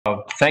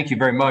Thank you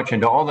very much.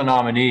 And to all the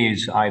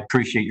nominees, I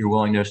appreciate your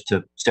willingness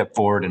to step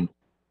forward and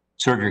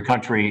serve your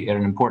country at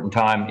an important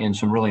time in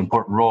some really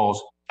important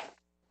roles.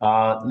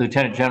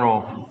 Lieutenant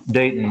General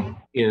Dayton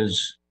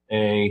is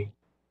a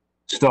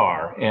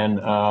star. And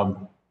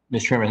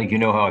Mr. Chairman, I think you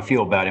know how I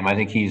feel about him. I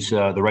think he's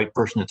the right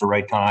person at the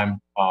right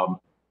time.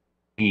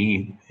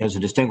 He has a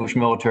distinguished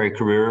military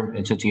career,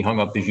 and since he hung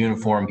up his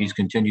uniform, he's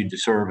continued to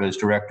serve as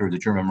director of the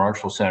German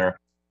Marshall Center.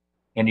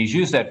 And he's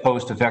used that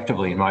post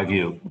effectively, in my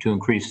view, to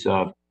increase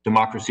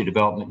democracy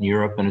development in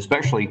Europe and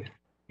especially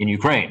in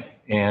Ukraine.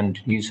 And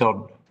he's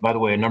held, by the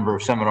way, a number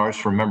of seminars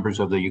for members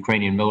of the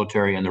Ukrainian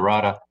military and the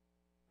Rada.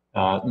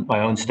 My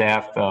own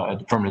staff at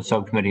the Permanent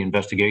Subcommittee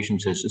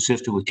Investigations has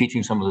assisted with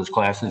teaching some of those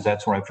classes.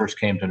 That's when I first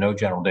came to know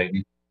General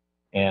Dayton.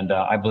 And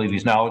I believe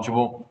he's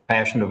knowledgeable,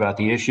 passionate about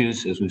the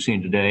issues, as we've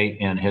seen today,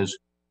 and has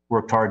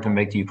worked hard to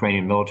make the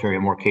Ukrainian military a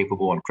more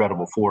capable and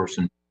credible force,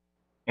 and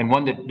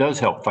one that does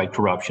help fight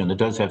corruption, that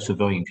does have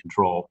civilian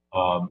control.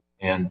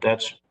 And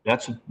that's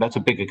a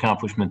big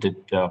accomplishment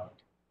that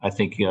I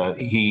think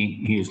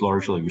he is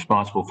largely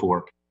responsible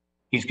for.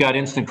 He's got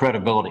instant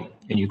credibility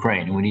in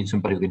Ukraine, and we need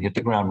somebody who can hit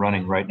the ground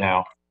running right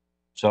now.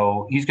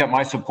 So he's got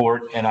my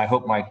support, and I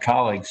hope my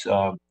colleagues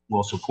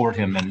will support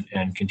him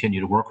and continue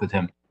to work with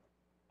him.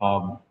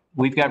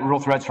 We've got real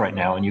threats right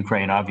now in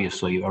Ukraine,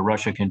 obviously.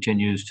 Russia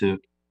continues to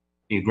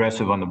be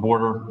aggressive on the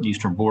border, the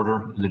eastern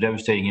border. The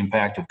devastating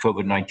impact of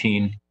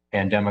COVID-19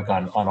 pandemic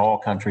on all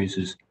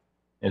countries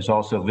has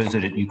also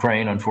visited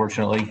Ukraine,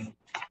 unfortunately,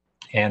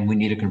 and we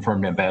need a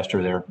confirmed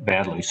ambassador there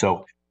badly.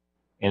 So,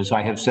 as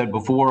I have said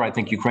before, I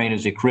think Ukraine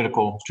is a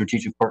critical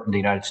strategic partner in the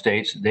United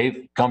States.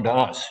 They've come to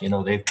us,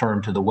 they've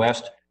turned to the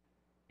West,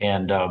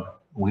 and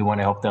we want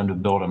to help them to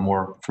build a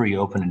more free,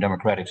 open, and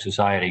democratic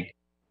society.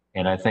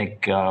 And I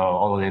think,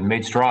 although they've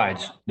made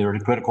strides, they're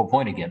at a critical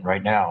point again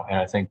right now. And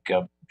I think,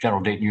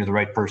 General Dayton, you're the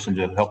right person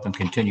to help them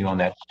continue on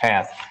that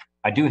path.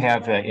 I do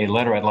have a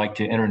letter I'd like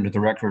to enter into the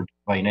record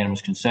by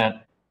unanimous consent,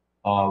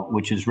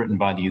 which is written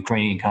by the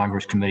Ukrainian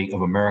Congress Committee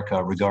of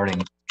America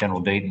regarding General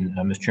Dayton.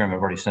 Mr. Chairman,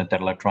 I've already sent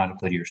that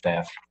electronically to your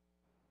staff.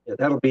 Yeah,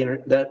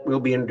 that will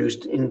be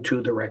introduced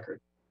into the record.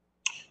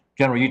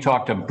 General, you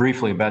talked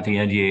briefly about the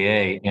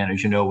NDAA, and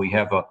as you know, we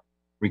have a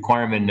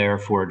requirement there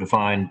for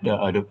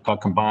a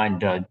combined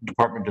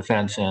Department of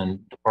Defense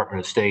and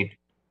Department of State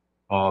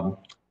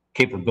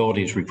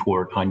capabilities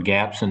report on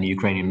gaps in the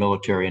Ukrainian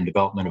military and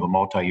development of a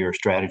multi-year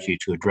strategy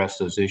to address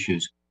those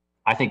issues.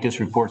 I think this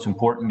report's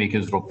important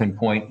because it'll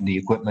pinpoint the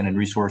equipment and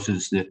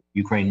resources that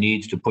Ukraine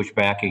needs to push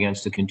back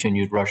against the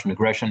continued Russian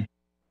aggression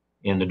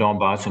in the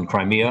Donbass and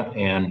Crimea.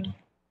 And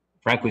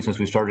frankly, since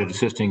we started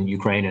assisting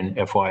Ukraine in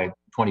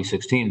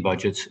FY2016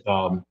 budgets,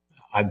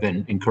 I've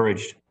been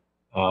encouraged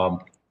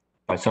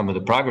by some of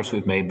the progress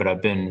we've made, but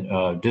I've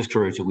been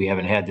discouraged that we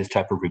haven't had this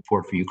type of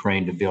report for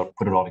Ukraine to be able to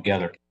put it all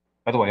together.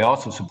 By the way, I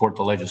also support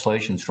the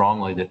legislation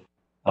strongly that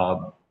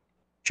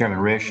Chairman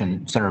Risch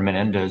and Senator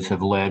Menendez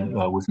have led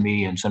with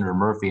me and Senator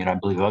Murphy, and I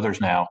believe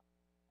others now,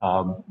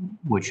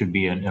 which should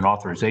be an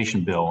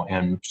authorization bill.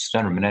 And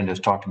Senator Menendez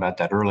talked about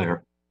that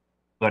earlier.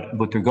 But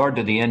with regard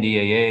to the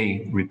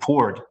NDAA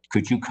report,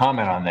 could you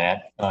comment on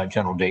that,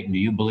 General Dayton? Do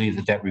you believe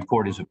that that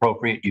report is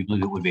appropriate? Do you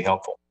believe it would be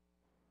helpful?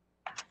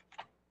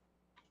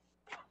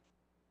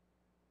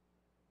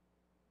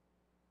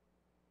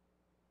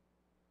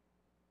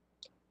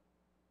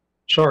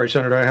 Sorry,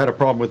 Senator, I had a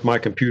problem with my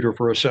computer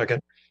for a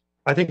second.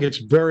 I think it's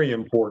very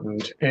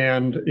important,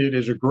 and it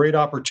is a great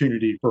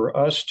opportunity for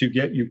us to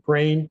get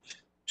Ukraine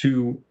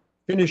to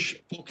finish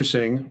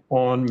focusing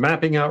on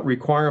mapping out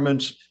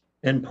requirements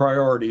and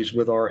priorities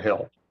with our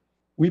help.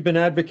 We've been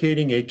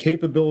advocating a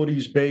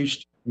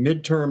capabilities-based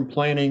midterm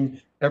planning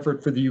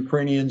effort for the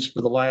Ukrainians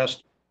for the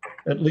last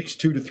at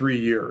least 2 to 3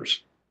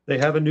 years. They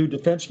have a new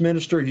defense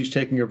minister. He's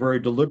taking a very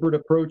deliberate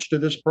approach to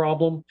this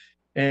problem.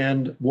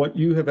 And what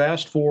you have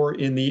asked for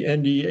in the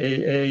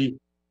NDAA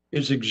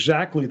is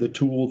exactly the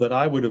tool that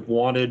I would have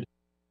wanted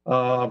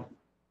to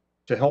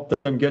help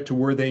them get to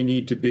where they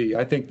need to be.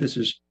 I think this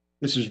is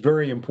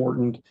very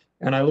important,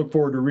 and I look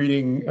forward to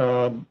reading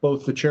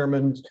both the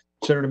chairman,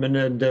 Senator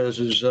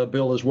Menendez's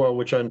bill as well,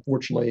 which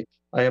unfortunately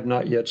I have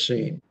not yet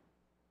seen.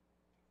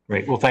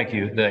 Great. Well, thank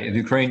you. The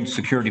Ukraine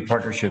Security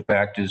Partnership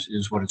Act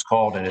is what it's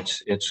called, and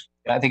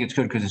I think it's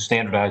good because it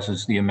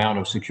standardizes the amount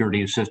of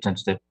security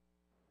assistance that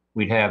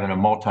we'd have in a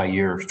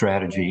multi-year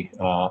strategy.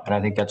 And I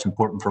think that's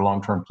important for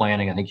long-term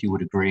planning. I think you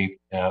would agree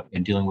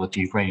in dealing with the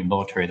Ukrainian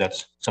military,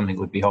 that's something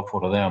that would be helpful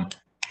to them.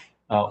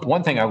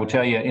 One thing I would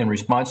tell you in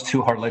response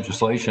to our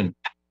legislation,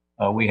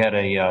 we had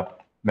a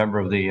member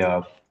of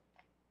the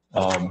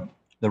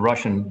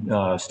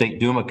Russian State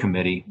Duma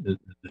committee, the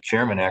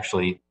chairman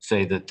actually,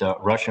 say that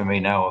Russia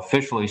may now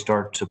officially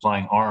start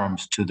supplying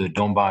arms to the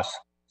Donbass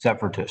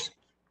separatists.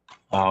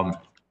 I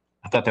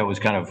thought that was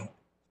kind of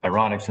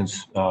ironic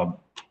since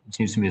it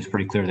seems to me it's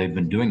pretty clear they've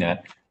been doing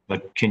that.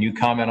 But can you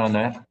comment on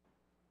that?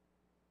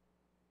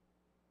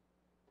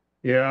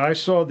 Yeah, I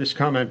saw this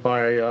comment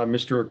by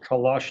Mr.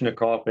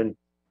 Kalashnikov, and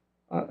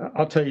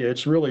I'll tell you,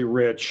 it's really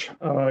rich.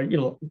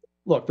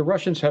 Look, the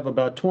Russians have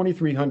about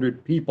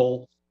 2,300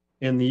 people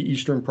in the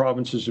eastern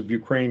provinces of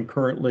Ukraine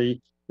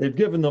currently. They've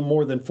given them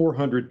more than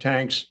 400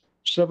 tanks,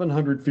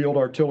 700 field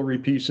artillery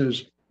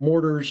pieces,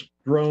 mortars,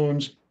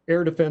 drones,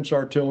 air defense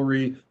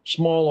artillery,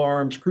 small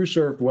arms,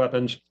 crew-served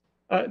weapons.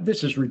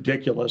 This is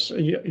ridiculous.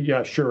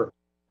 Yeah, sure.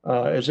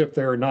 As if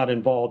they're not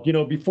involved. You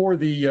know, before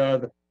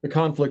the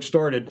conflict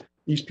started,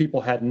 these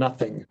people had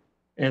nothing,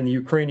 and the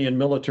Ukrainian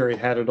military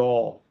had it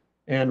all.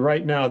 And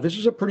right now, this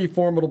is a pretty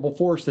formidable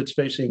force that's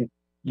facing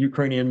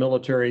Ukrainian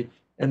military,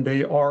 and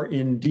they are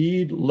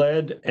indeed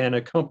led and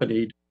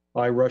accompanied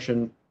by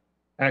Russian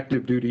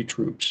active duty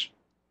troops.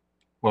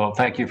 Well,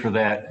 thank you for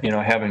that. You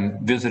know, having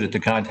visited the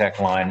contact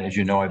line, as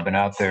you know, I've been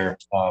out there.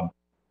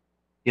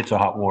 It's a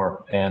hot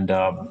war, and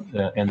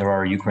there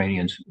are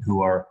Ukrainians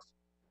who are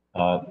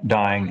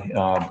dying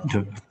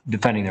to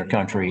defending their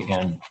country,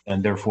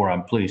 and therefore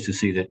I'm pleased to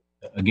see that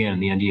again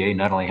the NDAA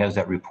not only has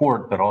that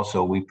report, but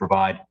also we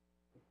provide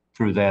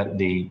through that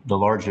the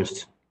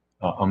largest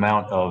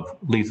amount of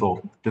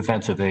lethal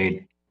defensive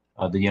aid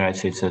the United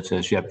States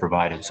has yet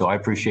provided. So I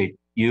appreciate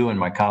you and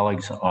my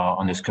colleagues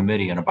on this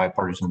committee in a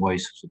bipartisan way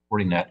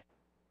supporting that.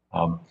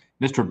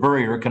 Mr.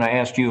 Burrier, can I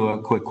ask you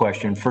a quick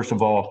question? First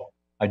of all,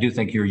 I do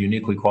think you're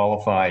uniquely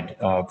qualified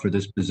for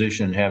this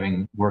position,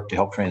 having worked to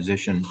help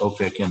transition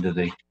OPIC into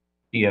the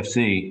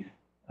DFC.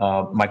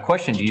 My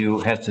question to you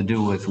has to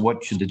do with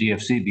what should the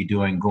DFC be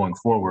doing going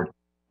forward?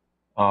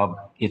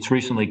 It's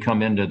recently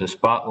come into the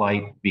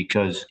spotlight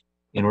because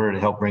in order to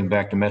help bring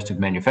back domestic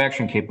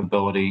manufacturing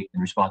capability in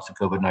response to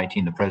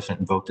COVID-19, the President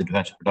invoked the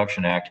Defense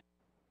Production Act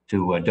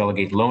to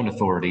delegate loan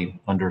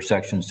authority under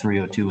sections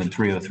 302 and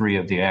 303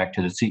 of the Act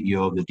to the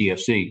CEO of the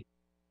DFC.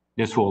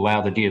 This will allow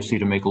the DFC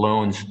to make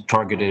loans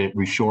targeted at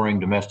reshoring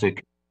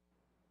domestic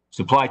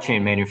supply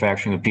chain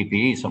manufacturing of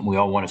PPE, something we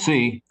all want to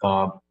see.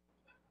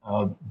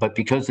 But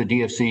because the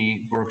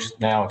DFC works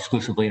now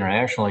exclusively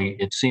internationally,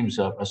 it seems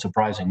a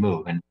surprising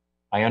move. And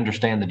I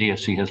understand the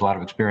DFC has a lot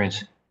of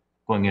experience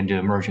going into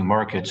emerging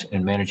markets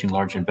and managing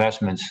large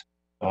investments.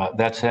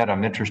 That said,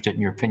 I'm interested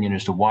in your opinion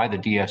as to why the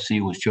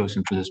DFC was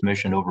chosen for this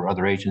mission over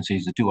other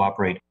agencies that do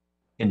operate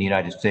in the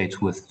United States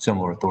with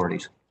similar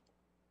authorities.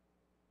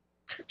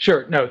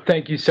 Sure. No,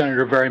 thank you,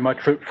 Senator, very much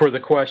for the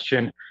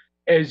question.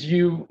 As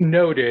you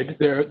noted,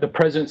 the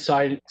President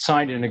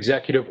signed an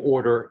executive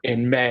order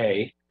in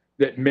May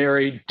that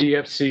married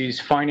DFC's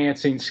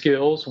financing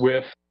skills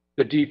with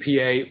the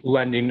DPA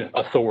lending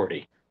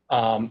authority,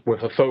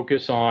 with a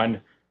focus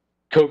on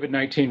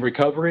COVID-19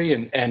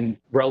 recovery and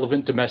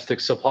relevant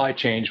domestic supply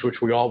chains,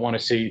 which we all want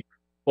to see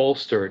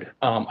bolstered.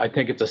 I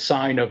think it's a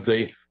sign of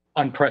the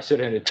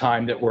unprecedented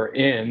time that we're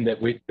in that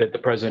the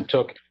President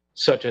took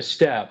such a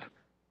step.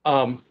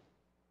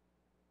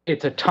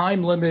 It's a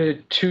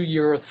time-limited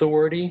 2-year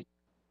authority.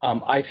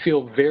 I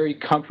feel very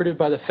comforted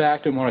by the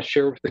fact and want to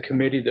share with the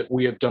committee that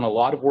we have done a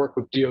lot of work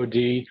with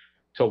DOD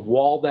to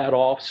wall that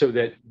off so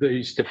that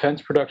these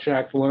Defense Production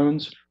Act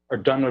loans are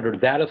done under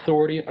that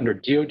authority, under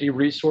DOD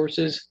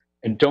resources,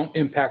 and don't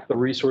impact the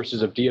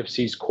resources of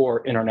DFC's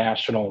core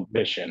international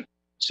mission.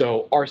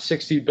 So our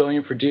 $60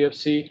 billion for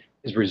DFC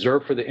is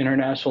reserved for the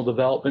international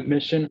development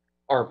mission.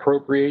 Our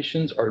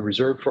appropriations are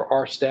reserved for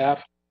our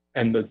staff,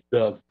 and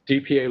the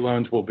DPA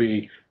loans will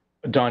be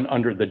done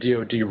under the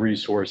DOD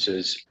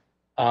resources.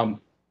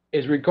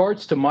 As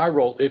regards to my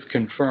role, if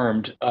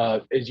confirmed,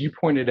 as you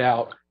pointed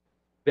out,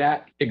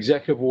 that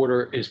executive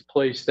order is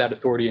placed that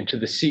authority into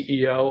the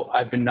CEO.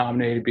 I've been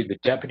nominated to be the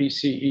deputy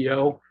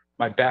CEO.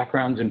 My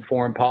background's in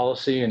foreign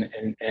policy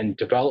and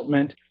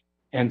development.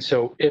 And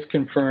so if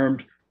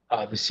confirmed,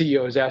 the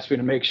CEO has asked me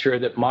to make sure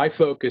that my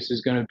focus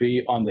is going to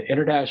be on the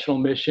international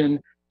mission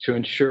to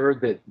ensure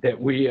that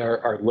we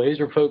are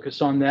laser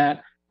focused on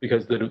that,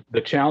 because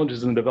the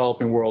challenges in the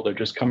developing world are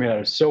just coming at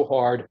us so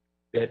hard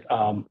that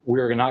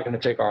we're not going to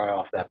take our eye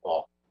off that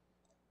ball.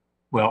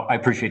 Well, I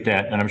appreciate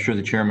that, and I'm sure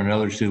the chairman and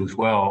others do as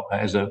well.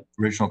 As a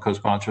original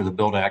co-sponsor of the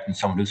BUILD Act and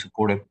someone who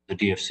supported the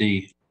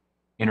DFC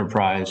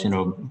enterprise,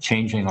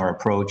 changing our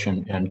approach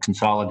and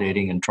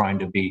consolidating and trying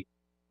to be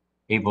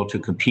able to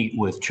compete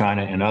with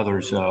China and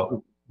others,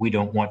 we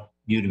don't want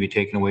you to be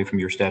taken away from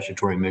your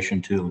statutory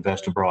mission to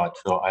invest abroad.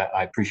 So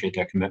I appreciate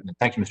that commitment.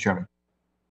 Thank you, Mr. Chairman.